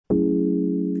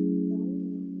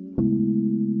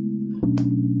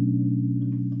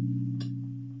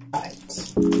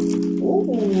Don't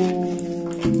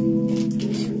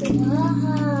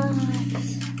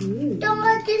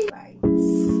let it.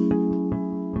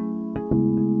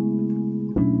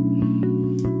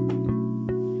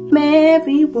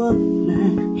 Every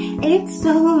woman, it's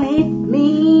only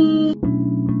me.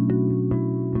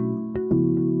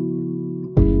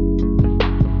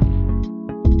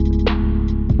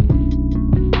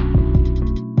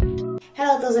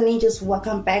 Hello those and angels,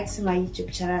 welcome back to my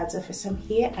YouTube channel. It's the first time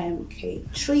here. I'm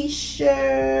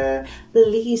Trisha.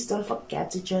 Please don't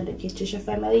forget to join the Trisha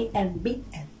family and be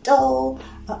a doll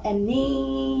or a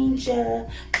ninja.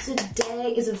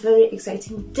 Today is a very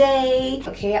exciting day.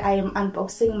 Okay, I am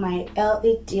unboxing my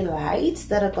LED lights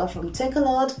that I got from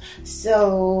Takealot.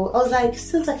 So I was like,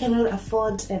 since I cannot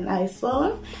afford an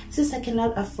iPhone, since I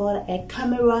cannot afford a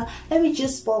camera, let me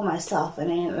just spoil myself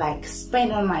and then like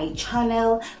spend on my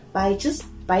channel by just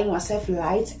buying myself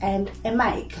lights and a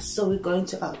mic. So we're going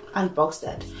to unbox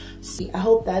that. See, I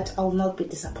hope that I will not be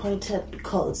disappointed,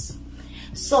 because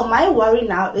so my worry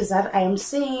now is that I am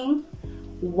seeing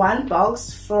one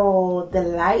box for the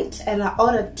light and I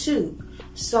ordered two,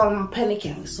 so I'm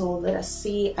panicking. So let us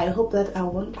see. I hope that I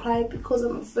won't cry because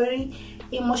I'm very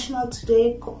emotional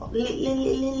today.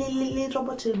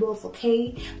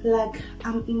 Okay, like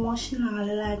I'm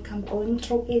emotional, like I'm going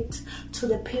through it to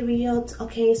the period.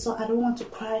 Okay, so I don't want to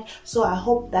cry, so I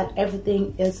hope that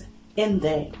everything is in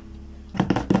there.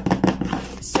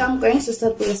 So I'm going to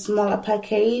start with a smaller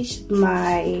package,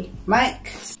 my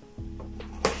mic.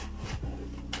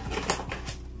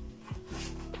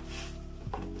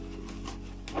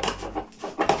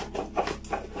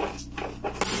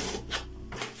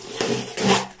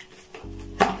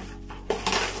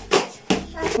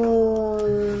 Oh,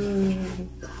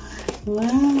 wow,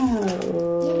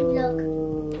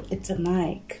 it's a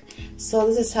mic. So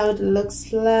this is how it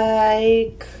looks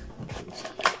like.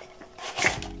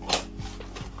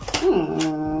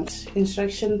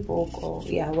 Instruction book, or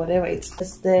yeah, whatever it's the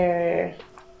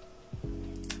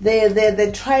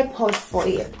tripod for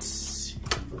it.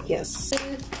 Yes.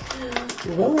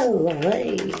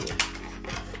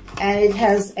 And it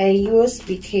has a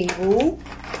USB cable.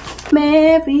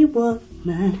 Every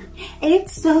woman,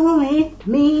 it's only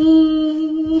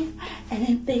me.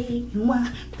 Anything you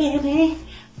want, baby,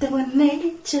 do it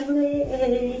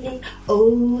naturally.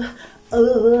 Oh,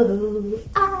 oh,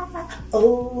 ah,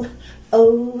 oh,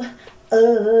 oh,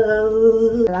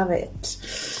 oh. Love it.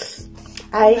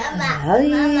 I love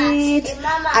it.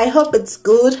 I hope it's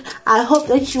good. I hope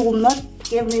that you will not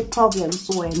give me problems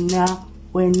when the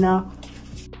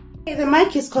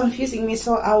mic is confusing me,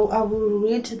 so I will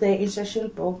read the instruction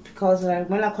book, because like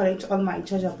when I connect on my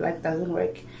charger plug doesn't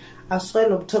work. I saw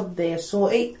it up top there, so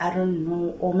I don't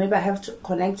know, or maybe I have to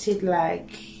connect it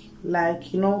like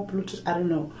you know, Bluetooth, I don't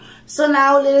know. So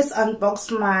now let's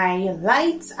unbox my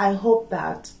lights. I hope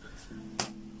that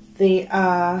they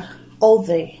are all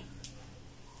there.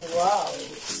 Wow.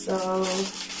 So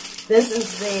this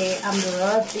is the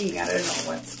umbrella thing. I don't know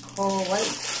what's called.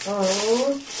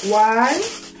 One.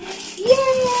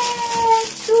 Yeah,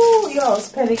 two. Yo, I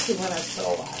was panicking when I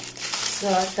saw one. So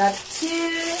I got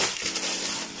two.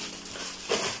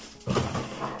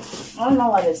 I don't know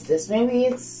what is this. Maybe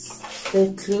it's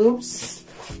the tubes.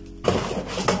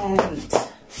 And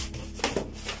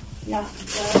yeah,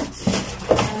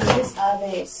 and these are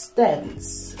the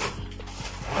stems.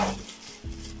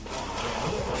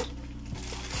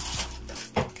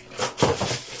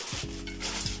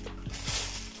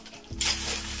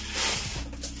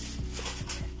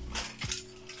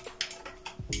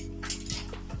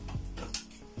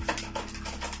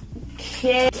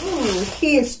 Okay. Ooh,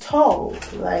 he is tall.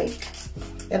 Like,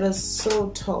 it is so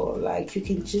tall. Like, you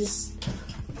can just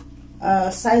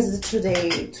size it to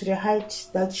the height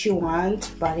that you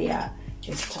want. But yeah,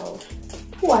 it's tall.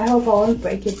 Oh, I hope I won't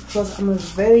break it, because I'm a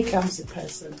very clumsy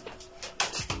person.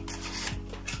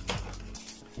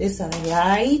 These are the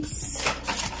lights.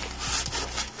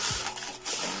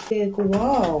 Big.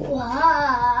 Wow.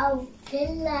 Wow, the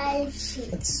lights.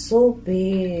 It's so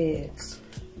big.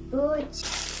 Good.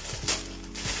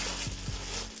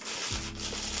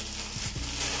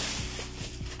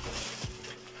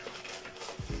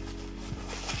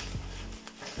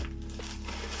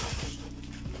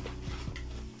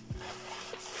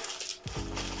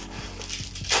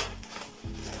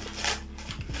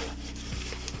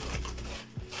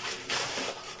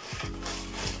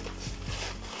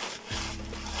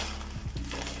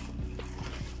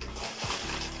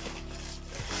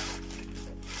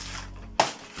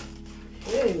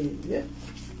 Yeah.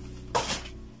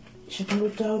 Check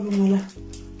it out, Mala.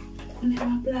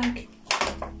 Never black.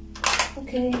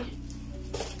 Okay.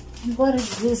 What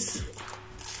is this?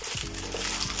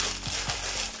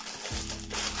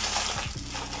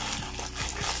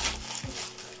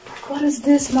 What is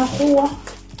this, Mahua?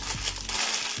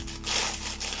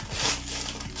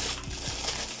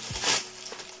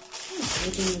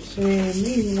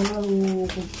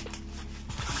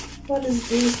 What is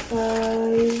this,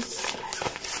 guys?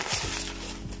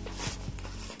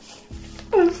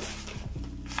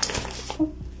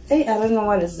 Hey, I don't know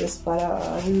what is this, but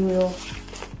we will.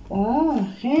 Oh,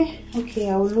 hey, okay,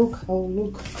 I will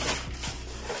look.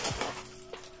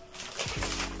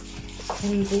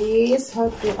 And this, how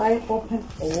do I open?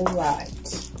 All right.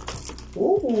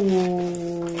 Ooh.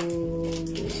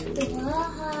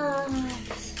 Wow.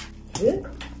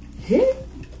 Hey,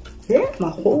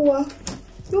 Mahua.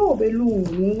 Yo,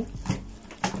 belungu.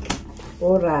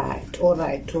 All right.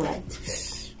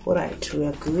 We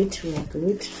are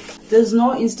good. There's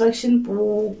no instruction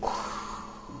book.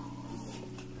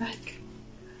 Like,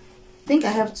 I think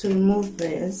I have to remove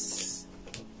this.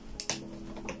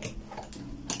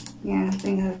 Yeah, I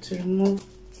think I have to remove.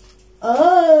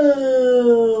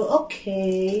 Oh,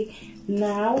 okay.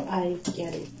 Now I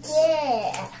get it.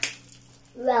 Yeah.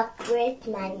 Well, great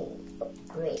money.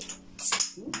 Great.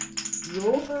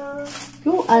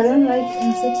 Yo, I don't like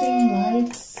inserting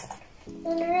lights. I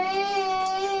don't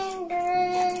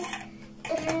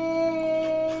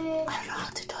know how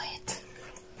to do it.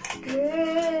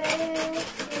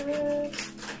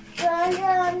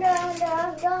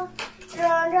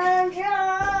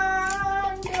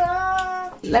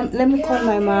 Let me call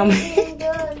my mom.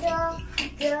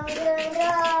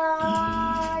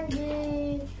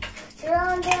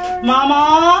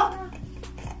 Mama.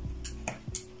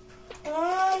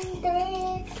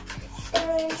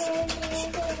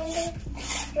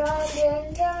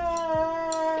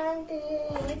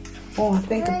 Oh, I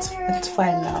think it's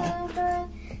fine now.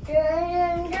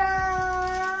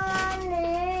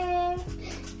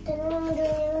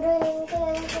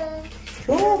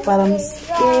 Oh, but I'm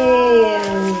scared.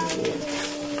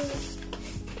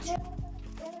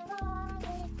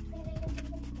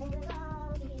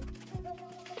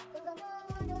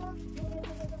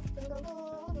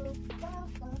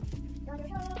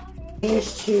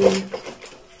 To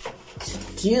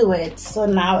do it, so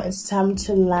now it's time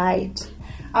to light.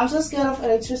 I'm so scared of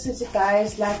electricity,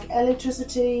 guys. Like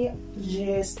electricity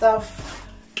stuff.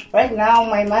 Right now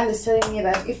my mind is telling me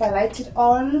that if I light it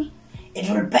on, it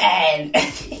will burn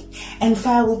and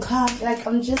fire will come. Like,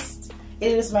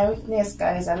 it is my weakness,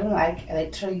 guys. I don't like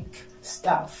electric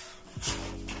stuff.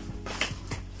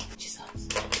 Jesus.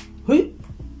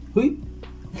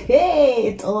 Hey,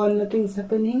 it's on. Nothing's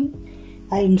happening.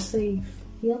 I am safe.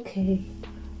 You okay?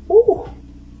 Ooh.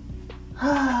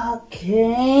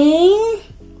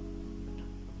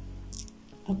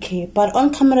 Okay, but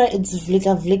on camera it's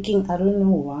flicking. I don't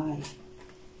know why.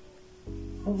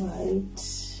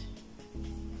 Alright.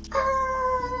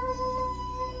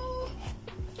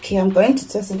 Okay, I'm going to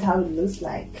test it how it looks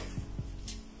like.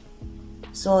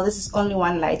 So this is only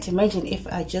one light. Imagine if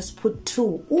I just put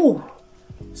two. Ooh,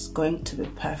 it's going to be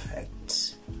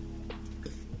perfect.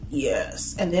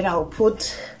 Yes, and then I'll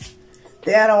put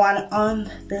the other one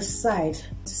on this side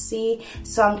to see.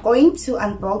 So I'm going to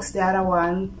unbox the other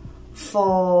one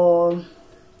for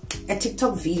a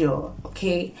TikTok video.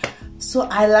 Okay, so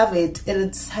I love it.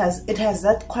 It has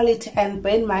that quality, and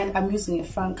bear in mind I'm using a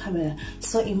front camera,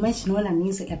 so imagine when I'm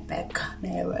using a back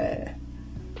camera.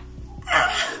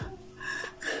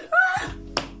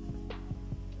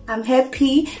 I'm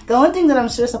happy. The only thing that I'm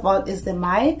stressed about is the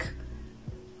mic.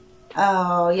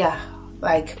 Yeah,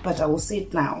 like, but I will see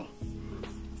it now.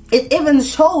 It even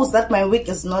shows that my wig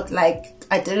is not like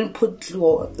I didn't put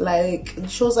glue. Like, it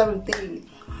shows everything.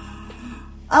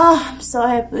 Oh, I'm so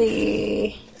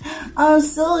happy. I'm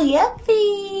so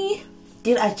happy.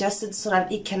 Did adjust it so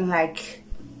that it can like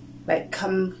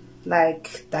come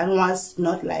like downwards,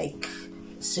 not like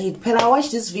straight. But I watch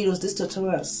these videos, these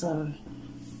tutorials,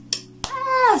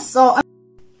 so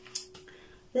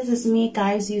this is me,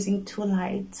 guys, using two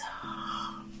lights.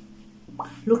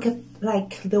 Look at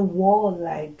like the wall,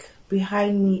 like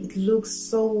behind me. It looks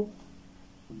so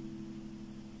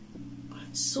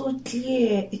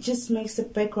clear. It just makes the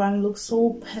background look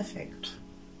so perfect.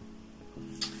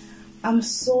 I'm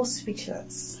so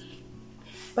speechless.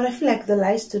 But I feel like the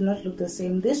lights do not look the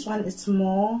same. This one is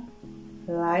more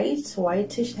light,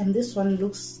 whitish, and this one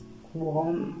looks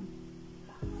warm.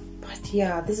 But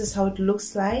yeah, this is how it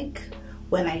looks like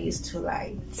when I use two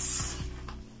lights.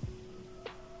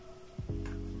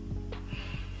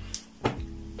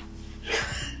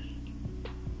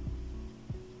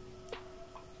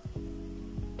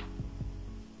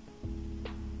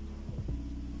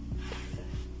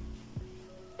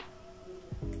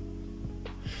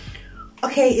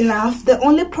 Okay, enough. The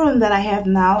only problem that I have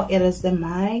now, it is the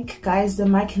mic. Guys, the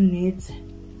mic needs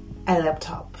a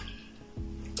laptop.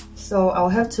 So I'll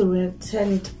have to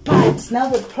return it. But now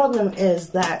the problem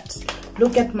is that,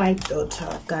 look at my daughter,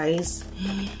 guys.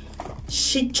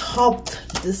 She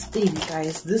chopped this thing,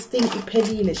 guys. This thing,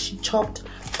 she chopped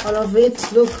all of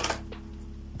it. Look.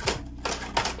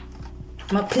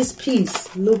 My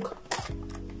piece. Look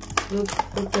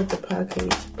at the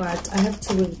package. But I have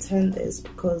to return this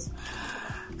because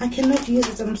I cannot use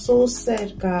it. I'm so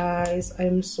sad, guys.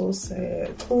 I'm so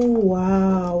sad. Oh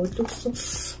wow, it looks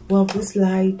so well. This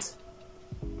light.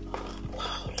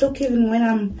 Wow, look, even when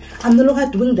I'm no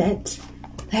longer doing that.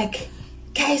 Like,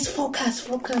 guys, focus.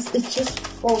 It's just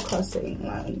focusing,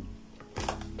 man.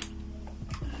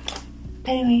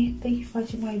 Anyway, thank you for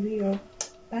watching my video.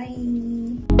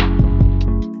 Bye.